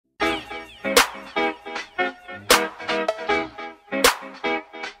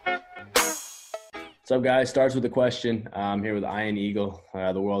What's up, guys? Starts with a question. I'm here with Ian Eagle,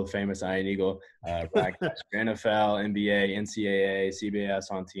 the world famous Ian Eagle, broadcaster for NFL, NBA, NCAA,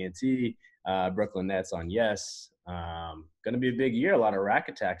 CBS on TNT, Brooklyn Nets on Yes. Going to be a big year. A lot of rack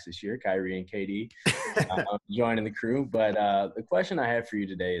attacks this year. Kyrie and KD joining the crew. But the question I have for you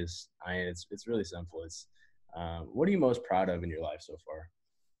today is, Ian, it's really simple. It's what are you most proud of in your life so far?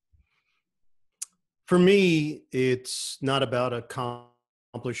 For me, it's not about accomplishments.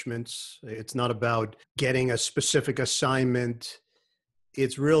 It's not about getting a specific assignment.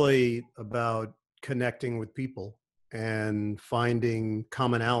 It's really about connecting with people and finding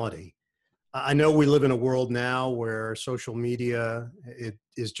commonality. I know we live in a world now where social media it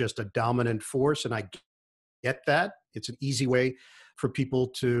is just a dominant force, and I get that. It's an easy way for people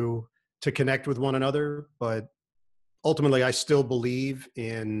to connect with one another, but ultimately, I still believe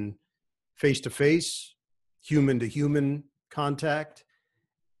in face-to-face, human-to-human contact.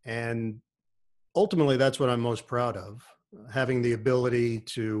 And ultimately, that's what I'm most proud of, having the ability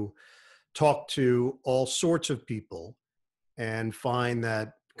to talk to all sorts of people and find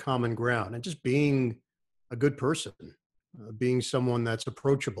that common ground and just being a good person, being someone that's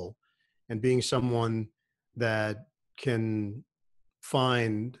approachable and being someone that can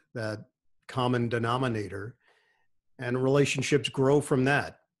find that common denominator and relationships grow from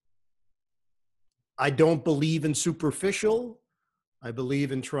that. I don't believe in superficial. I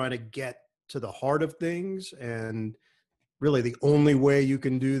believe in trying to get to the heart of things. And really, the only way you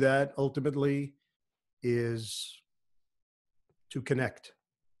can do that ultimately is to connect.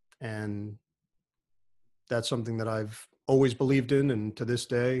 And that's something that I've always believed in. And to this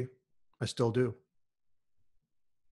day, I still do.